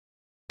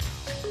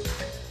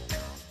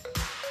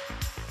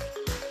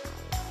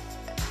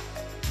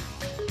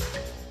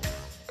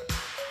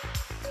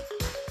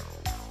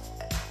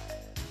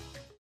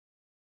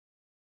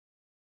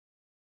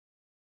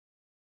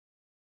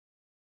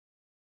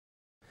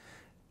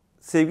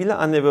Sevgili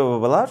anne ve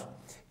babalar,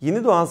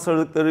 Yeni Doğan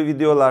Sarılıkları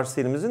videolar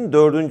serimizin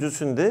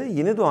dördüncüsünde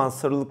yeni doğan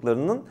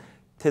sarılıklarının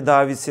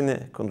tedavisini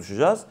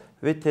konuşacağız.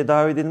 Ve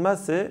tedavi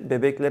edilmezse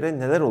bebeklere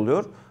neler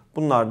oluyor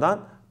bunlardan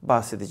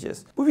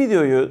bahsedeceğiz. Bu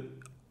videoyu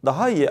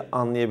daha iyi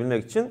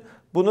anlayabilmek için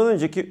bundan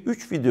önceki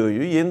 3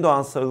 videoyu yeni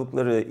doğan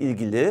sarılıkları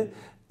ilgili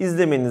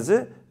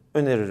izlemenizi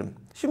öneririm.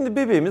 Şimdi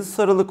bebeğimiz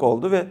sarılık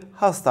oldu ve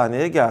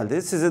hastaneye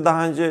geldi. Size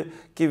daha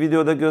önceki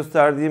videoda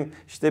gösterdiğim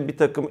işte bir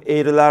takım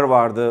eğriler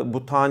vardı.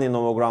 Bu tani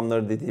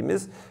nomogramları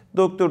dediğimiz.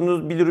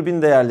 Doktorunuz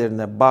bilirubin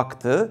değerlerine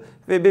baktı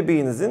ve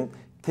bebeğinizin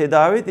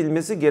tedavi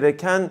edilmesi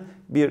gereken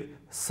bir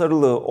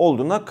sarılığı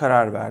olduğuna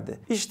karar verdi.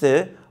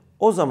 İşte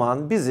o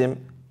zaman bizim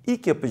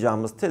ilk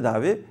yapacağımız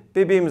tedavi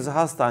bebeğimizi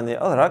hastaneye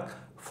alarak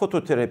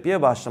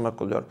fototerapiye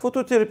başlamak oluyor.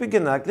 Fototerapi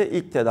genellikle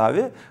ilk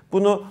tedavi.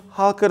 Bunu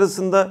halk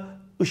arasında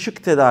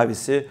ışık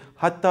tedavisi,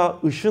 hatta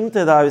ışın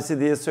tedavisi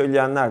diye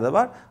söyleyenler de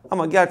var.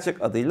 Ama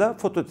gerçek adıyla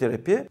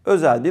fototerapi,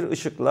 özel bir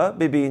ışıkla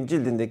bebeğin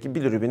cildindeki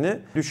bilirubini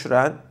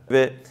düşüren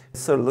ve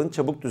sarılığın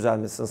çabuk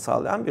düzelmesini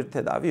sağlayan bir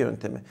tedavi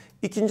yöntemi.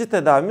 İkinci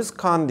tedavimiz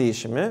kan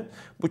değişimi.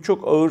 Bu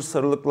çok ağır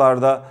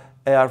sarılıklarda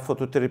eğer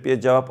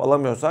fototerapiye cevap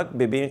alamıyorsak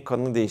bebeğin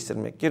kanını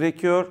değiştirmek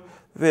gerekiyor.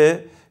 Ve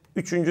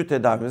üçüncü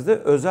tedavimizde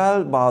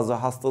özel bazı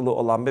hastalığı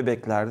olan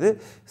bebeklerde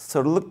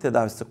sarılık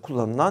tedavisi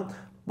kullanılan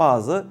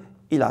bazı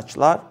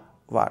ilaçlar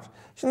var.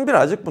 Şimdi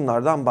birazcık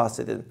bunlardan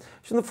bahsedelim.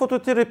 Şimdi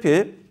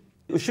fototerapi,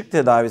 ışık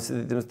tedavisi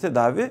dediğimiz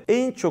tedavi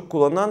en çok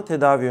kullanılan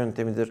tedavi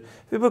yöntemidir.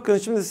 Ve bakın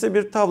şimdi size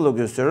bir tablo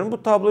gösteriyorum.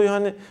 Bu tabloyu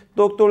hani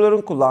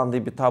doktorların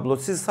kullandığı bir tablo.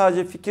 Siz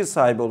sadece fikir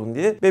sahibi olun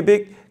diye.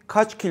 Bebek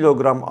kaç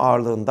kilogram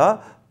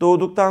ağırlığında,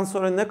 doğduktan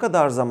sonra ne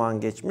kadar zaman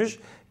geçmiş,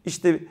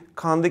 işte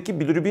kandaki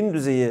bilirubin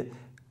düzeyi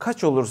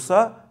kaç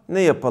olursa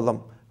ne yapalım?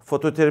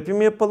 Fototerapi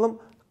mi yapalım,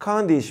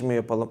 kan değişimi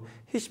yapalım?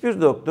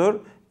 Hiçbir doktor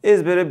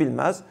ezbere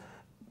bilmez.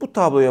 Bu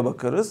tabloya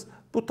bakarız.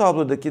 Bu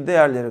tablodaki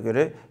değerlere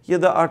göre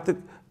ya da artık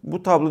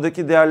bu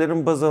tablodaki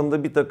değerlerin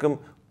bazında bir takım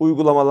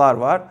uygulamalar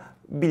var.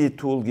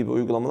 Tool gibi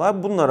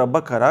uygulamalar. Bunlara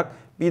bakarak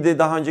bir de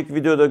daha önceki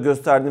videoda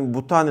gösterdiğim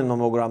bu tane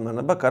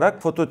nomogramlarına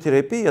bakarak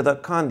fototerapi ya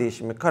da kan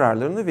değişimi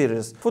kararlarını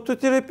veririz.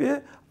 Fototerapi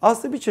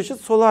aslında bir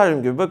çeşit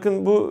solaryum gibi.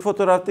 Bakın bu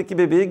fotoğraftaki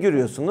bebeği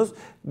görüyorsunuz.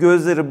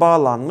 Gözleri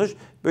bağlanmış,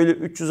 böyle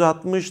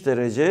 360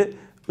 derece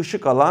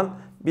ışık alan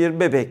bir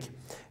bebek.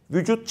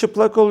 Vücut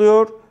çıplak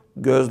oluyor.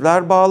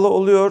 Gözler bağlı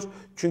oluyor.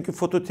 Çünkü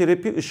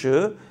fototerapi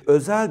ışığı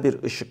özel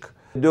bir ışık.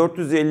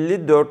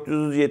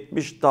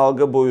 450-470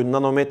 dalga boyu,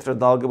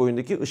 nanometre dalga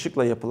boyundaki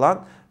ışıkla yapılan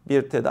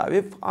bir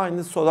tedavi.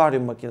 Aynı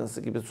solaryum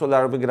makinesi gibi.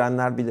 Solaryuma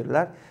girenler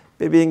bilirler.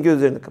 Bebeğin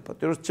gözlerini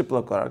kapatıyoruz.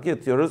 Çıplak olarak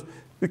yatıyoruz.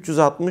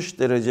 360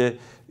 derece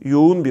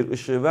yoğun bir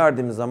ışığı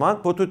verdiğimiz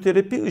zaman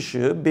fototerapi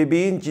ışığı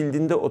bebeğin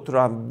cildinde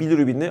oturan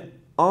bilirubini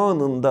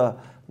anında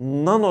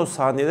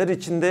nanosaniyeler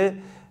içinde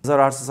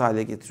zararsız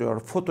hale getiriyor.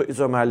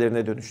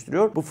 Fotoizomerlerine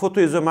dönüştürüyor. Bu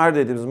fotoizomer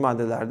dediğimiz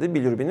maddelerde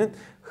bilirubinin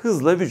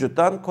hızla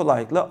vücuttan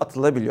kolaylıkla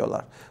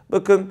atılabiliyorlar.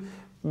 Bakın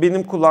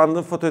benim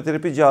kullandığım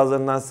fototerapi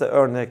cihazlarından size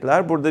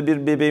örnekler. Burada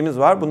bir bebeğimiz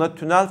var. Buna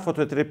tünel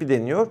fototerapi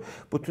deniyor.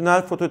 Bu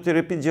tünel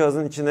fototerapi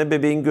cihazın içine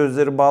bebeğin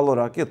gözleri bağlı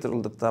olarak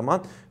yatırıldığı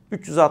zaman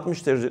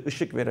 360 derece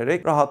ışık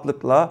vererek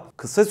rahatlıkla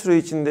kısa süre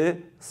içinde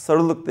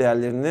sarılık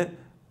değerlerini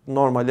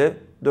normale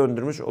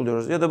döndürmüş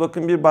oluyoruz. Ya da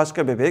bakın bir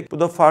başka bebek. Bu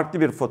da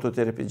farklı bir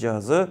fototerapi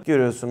cihazı.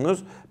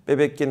 Görüyorsunuz.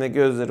 Bebek yine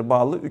gözleri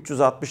bağlı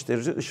 360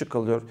 derece ışık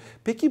alıyor.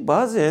 Peki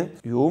bazen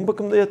yoğun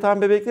bakımda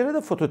yatan bebeklere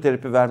de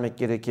fototerapi vermek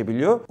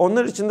gerekebiliyor.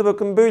 Onlar için de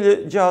bakın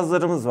böyle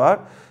cihazlarımız var.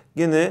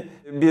 Yine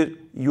bir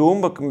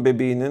yoğun bakım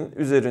bebeğinin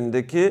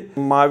üzerindeki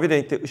mavi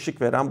renkte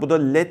ışık veren, bu da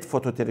LED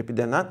fototerapi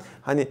denen,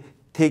 hani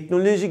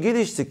teknoloji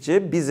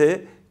geliştikçe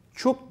bize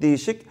çok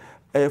değişik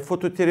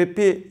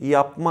fototerapi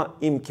yapma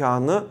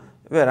imkanı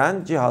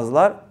veren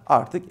cihazlar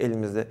artık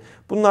elimizde.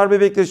 Bunlar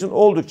bebekler için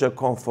oldukça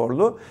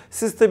konforlu.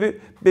 Siz tabi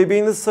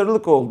bebeğiniz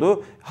sarılık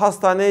oldu,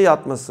 hastaneye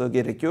yatması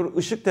gerekiyor,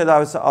 ışık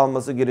tedavisi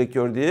alması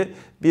gerekiyor diye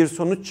bir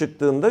sonuç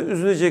çıktığında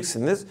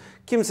üzüleceksiniz.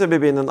 Kimse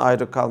bebeğinden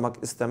ayrı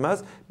kalmak istemez.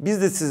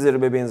 Biz de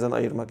sizleri bebeğinizden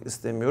ayırmak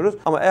istemiyoruz.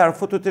 Ama eğer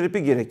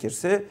fototerapi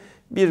gerekirse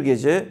bir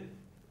gece,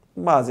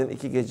 bazen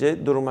 2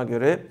 gece duruma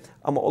göre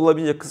ama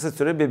olabildiğince kısa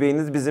süre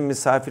bebeğiniz bizim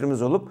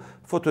misafirimiz olup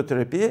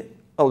fototerapiyi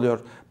alıyor.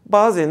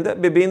 Bazen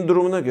de bebeğin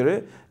durumuna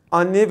göre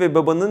anne ve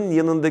babanın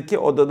yanındaki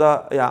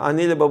odada, yani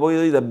anne ile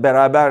babayla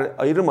beraber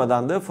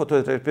ayırmadan da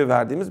fototerapi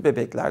verdiğimiz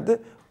bebeklerde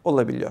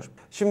olabiliyor.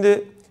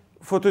 Şimdi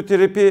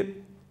fototerapi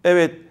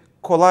evet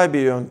kolay bir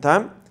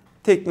yöntem.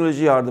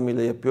 Teknoloji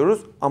yardımıyla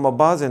yapıyoruz ama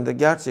bazen de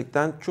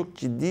gerçekten çok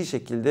ciddi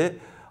şekilde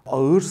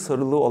ağır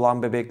sarılığı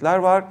olan bebekler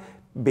var.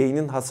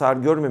 Beynin hasar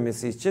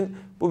görmemesi için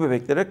bu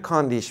bebeklere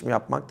kan değişimi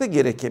yapmak da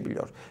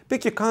gerekebiliyor.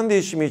 Peki kan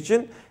değişimi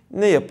için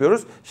ne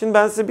yapıyoruz? Şimdi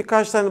ben size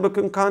birkaç tane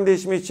bakın kan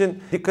değişimi için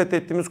dikkat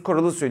ettiğimiz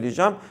kuralı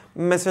söyleyeceğim.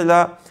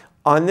 Mesela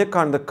Anne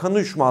karnında kan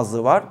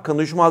uyuşmazlığı var. Kan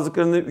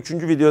uyuşmazlıklarını 3.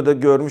 videoda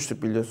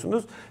görmüştük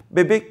biliyorsunuz.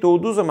 Bebek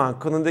doğduğu zaman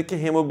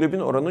kanındaki hemoglobin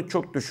oranı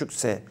çok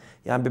düşükse,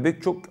 yani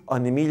bebek çok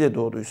anemiyle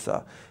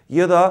doğduysa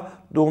ya da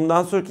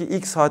doğumdan sonraki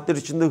ilk saatler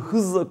içinde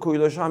hızla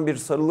koyulaşan bir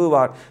sarılığı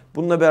var.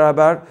 Bununla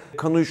beraber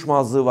kan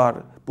uyuşmazlığı var.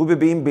 Bu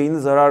bebeğin beyni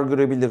zarar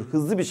görebilir.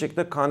 Hızlı bir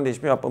şekilde kan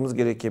değişimi yapmamız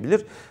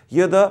gerekebilir.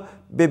 Ya da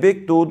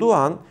bebek doğduğu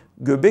an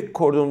göbek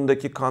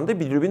kordonundaki kanda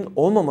bilirubin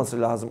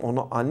olmaması lazım.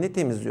 Onu anne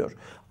temizliyor.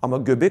 Ama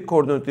göbek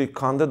kordonundaki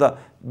kanda da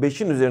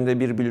 5'in üzerinde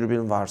bir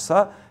bilirubin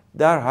varsa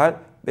derhal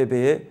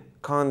bebeğe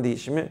kan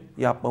değişimi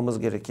yapmamız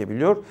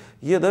gerekebiliyor.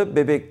 Ya da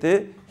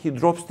bebekte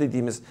hidrops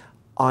dediğimiz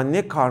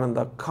anne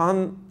karnında kan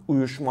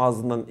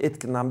uyuşmazlığından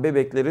etkilenen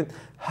bebeklerin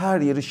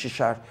her yeri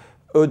şişer.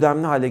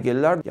 Ödemli hale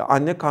gelirler. Ya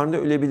anne karnında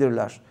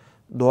ölebilirler.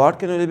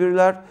 Doğarken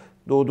ölebilirler.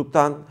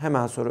 Doğduktan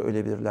hemen sonra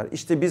ölebilirler.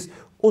 İşte biz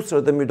o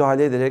sırada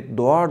müdahale ederek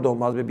doğar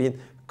doğmaz bebeğin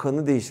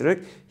kanı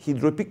değiştirerek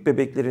hidropik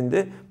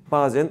bebeklerinde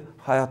bazen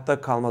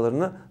hayatta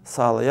kalmalarını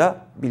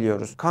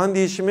sağlayabiliyoruz. Kan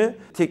değişimi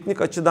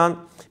teknik açıdan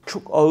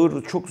çok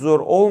ağır, çok zor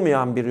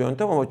olmayan bir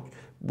yöntem ama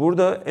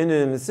burada en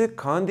önemlisi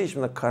kan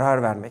değişimine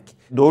karar vermek.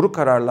 Doğru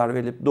kararlar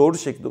verilip doğru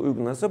şekilde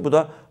uygulanırsa bu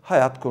da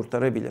hayat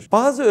kurtarabilir.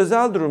 Bazı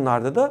özel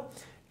durumlarda da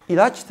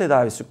İlaç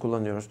tedavisi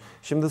kullanıyoruz.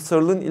 Şimdi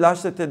sarılığın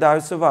ilaçla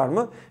tedavisi var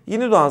mı?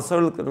 Yeni doğan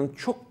sarılıkların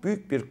çok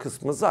büyük bir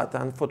kısmı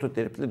zaten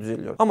fototerapiyle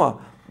düzeliyor. Ama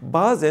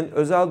bazen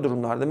özel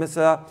durumlarda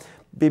mesela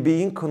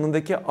bebeğin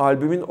kanındaki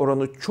albümin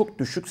oranı çok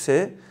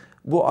düşükse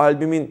bu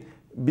albümin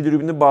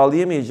bilirubini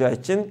bağlayamayacağı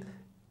için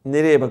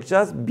nereye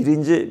bakacağız?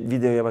 Birinci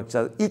videoya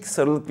bakacağız. İlk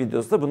sarılık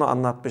videosunda bunu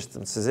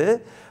anlatmıştım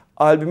size.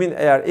 Albümin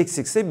eğer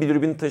eksikse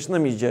bilirubini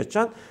taşınamayacağı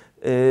için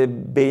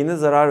beyne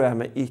zarar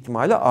verme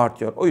ihtimali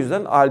artıyor. O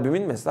yüzden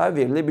albümin mesela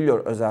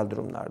verilebiliyor özel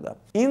durumlarda.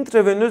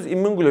 İntravenöz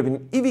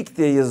immunoglobulin, İVIK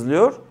diye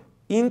yazılıyor.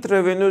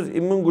 İntravenöz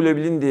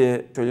immunoglobulin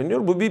diye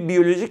söyleniyor. Bu bir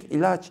biyolojik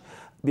ilaç,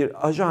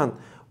 bir ajan.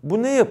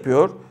 Bu ne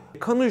yapıyor?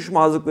 Kan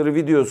uyuşmazlıkları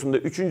videosunda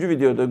 3.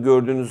 videoda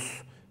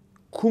gördüğünüz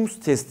KUMS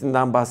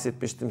testinden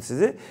bahsetmiştim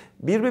size.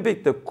 Bir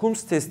bebekte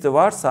KUMS testi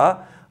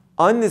varsa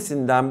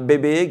annesinden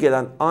bebeğe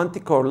gelen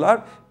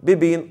antikorlar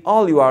bebeğin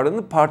al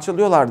yuvarlığını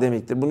parçalıyorlar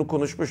demektir. Bunu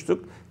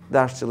konuşmuştuk.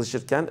 Ders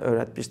çalışırken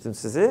öğretmiştim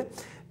size.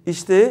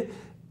 İşte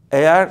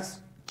eğer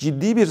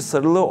ciddi bir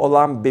sarılığı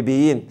olan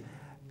bebeğin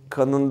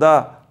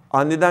kanında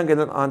anneden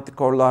gelen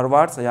antikorlar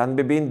varsa, yani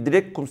bebeğin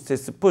direkt KUMS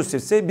testi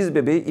pozitifse biz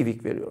bebeğe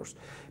İVIK veriyoruz.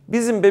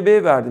 Bizim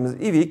bebeğe verdiğimiz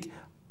İVIK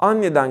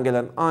anneden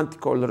gelen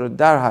antikorları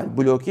derhal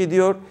bloke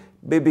ediyor.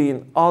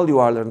 Bebeğin al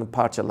yuvarlarının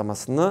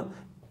parçalamasını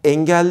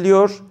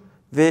engelliyor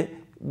ve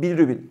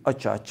bilirubin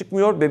açığa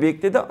çıkmıyor.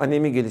 Bebekte de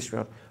anemi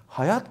gelişmiyor.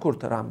 Hayat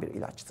kurtaran bir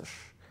ilaçtır.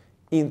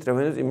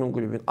 İntravenöz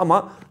immunoglobulin.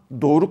 Ama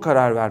doğru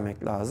karar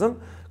vermek lazım.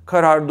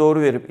 Karar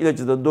doğru verip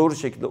ilacı da doğru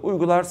şekilde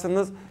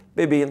uygularsanız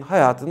bebeğin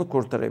hayatını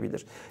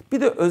kurtarabilir.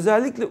 Bir de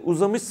özellikle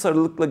uzamış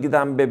sarılıkla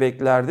giden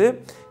bebeklerde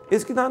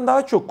eskiden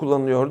daha çok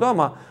kullanılıyordu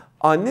ama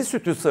anne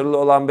sütü sarılı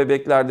olan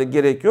bebeklerde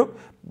gerek yok.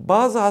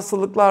 Bazı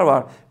hastalıklar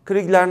var.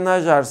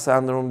 Crigler-Najjar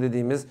sendromu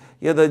dediğimiz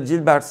ya da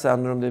Gilbert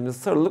sendromu dediğimiz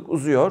sarılık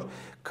uzuyor.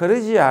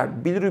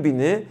 Karaciğer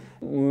bilirubini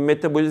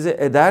metabolize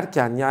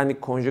ederken, yani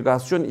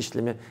konjugasyon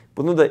işlemi,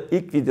 bunu da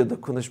ilk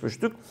videoda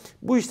konuşmuştuk.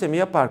 Bu işlemi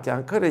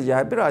yaparken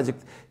karaciğer birazcık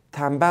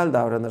tembel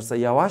davranırsa,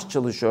 yavaş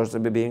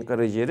çalışıyorsa bebeğin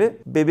karaciğeri,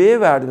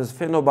 bebeğe verdiğimiz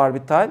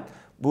fenobarbital,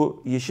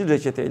 bu yeşil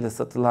reçeteyle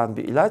satılan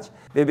bir ilaç,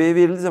 bebeğe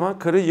verildiği zaman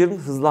karaciğerin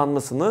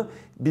hızlanmasını,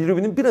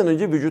 bilirubinin bir an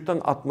önce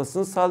vücuttan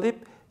atmasını sağlayıp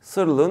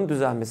sarılığın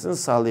düzelmesini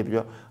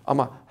sağlayabiliyor.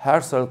 Ama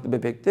her sarılıklı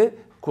bebekte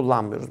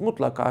kullanmıyoruz.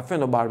 Mutlaka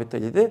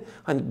fenobarbitali de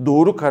hani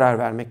doğru karar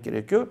vermek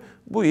gerekiyor.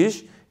 Bu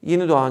iş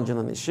yeni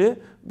doğancının işi.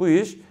 Bu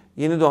iş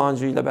yeni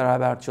doğancıyla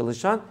beraber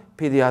çalışan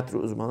pediatri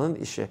uzmanının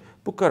işi.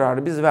 Bu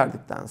kararı biz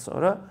verdikten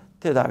sonra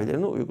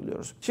tedavilerini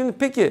uyguluyoruz. Şimdi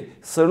peki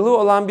sarılığı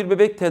olan bir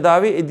bebek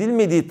tedavi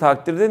edilmediği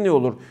takdirde ne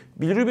olur?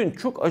 Bilirubin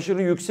çok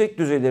aşırı yüksek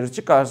düzeyleri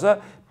çıkarsa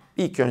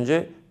ilk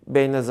önce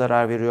beyne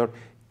zarar veriyor.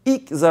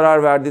 İlk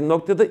zarar verdiği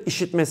noktada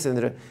işitme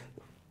siniri.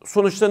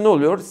 Sonuçta ne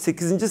oluyor?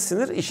 8.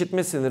 sinir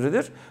işitme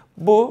siniridir.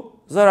 Bu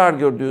zarar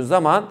gördüğü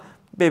zaman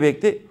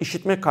bebekte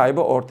işitme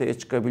kaybı ortaya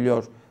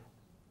çıkabiliyor.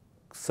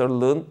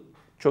 Sarılığın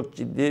çok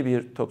ciddi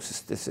bir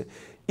toksisitesi.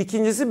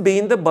 İkincisi,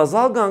 beyinde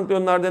bazal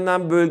ganglionlar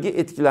denen bölge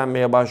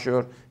etkilenmeye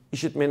başlıyor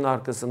işitmenin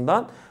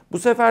arkasından. Bu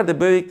sefer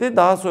de bebekte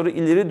daha sonra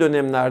ileri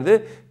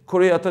dönemlerde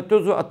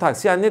koreatotoz ve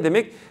ataks. Yani ne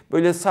demek?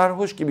 Böyle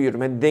sarhoş gibi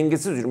yürüme,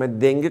 dengesiz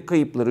yürüme, denge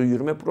kayıpları,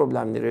 yürüme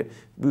problemleri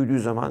büyüdüğü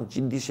zaman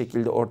ciddi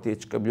şekilde ortaya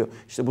çıkabiliyor.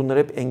 İşte bunları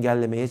hep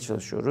engellemeye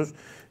çalışıyoruz.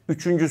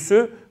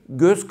 Üçüncüsü,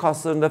 göz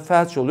kaslarında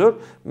felç oluyor.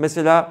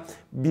 Mesela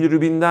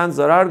bilirubinden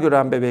zarar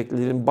gören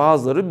bebeklerin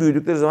bazıları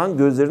büyüdükleri zaman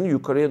gözlerini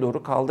yukarıya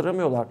doğru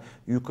kaldıramıyorlar.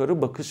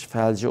 Yukarı bakış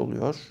felci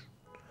oluyor.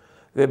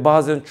 Ve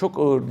bazen çok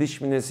ağır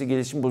diş minesi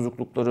gelişim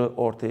bozuklukları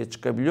ortaya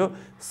çıkabiliyor.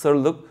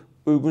 Sarılık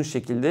uygun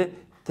şekilde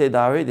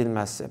tedavi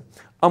edilmezse.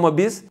 Ama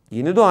biz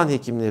yeni doğan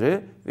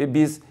hekimleri ve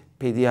biz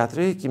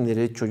pediatri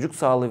hekimleri, çocuk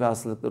sağlığı ve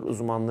hastalıkları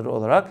uzmanları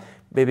olarak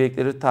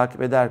bebekleri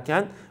takip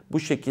ederken bu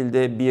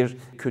şekilde bir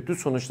kötü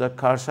sonuçla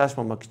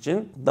karşılaşmamak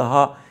için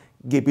daha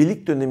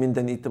gebelik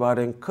döneminden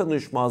itibaren kan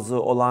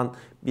uyuşmazlığı olan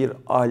bir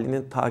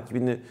ailenin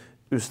takibini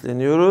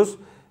üstleniyoruz.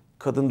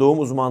 Kadın doğum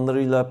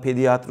uzmanlarıyla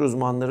pediatri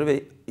uzmanları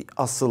ve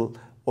asıl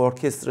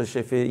orkestra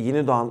şefi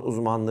YENİDOÐAN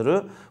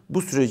uzmanları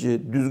bu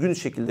süreci düzgün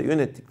şekilde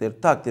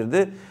yönettikleri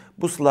takdirde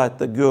bu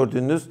slaytta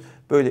gördüğünüz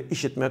böyle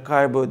işitme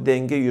kaybı,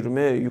 denge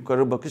yürüme,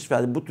 yukarı bakış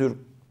ve bu tür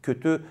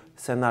kötü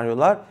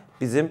senaryolar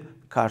bizim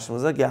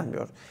karşımıza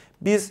gelmiyor.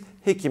 Biz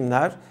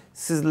hekimler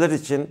sizler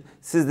için,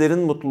 sizlerin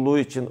mutluluğu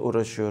için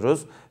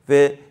uğraşıyoruz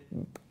ve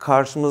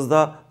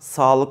karşımızda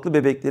sağlıklı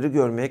bebekleri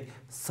görmek,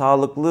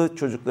 sağlıklı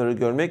çocukları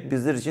görmek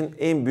bizler için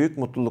en büyük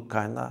mutluluk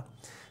kaynağı.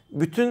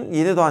 Bütün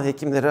yeni doğan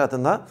hekimleri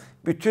adına,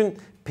 bütün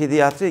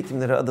pediatri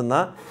hekimleri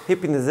adına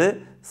hepinize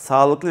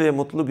sağlıklı ve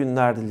mutlu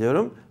günler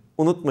diliyorum.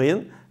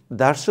 Unutmayın,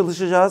 ders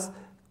çalışacağız,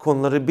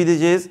 konuları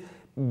bileceğiz.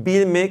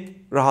 Bilmek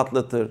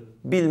rahatlatır.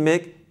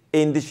 Bilmek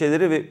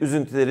endişeleri ve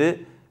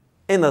üzüntüleri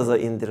en aza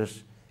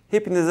indirir.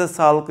 Hepinize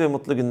sağlıklı ve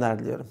mutlu günler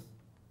diliyorum.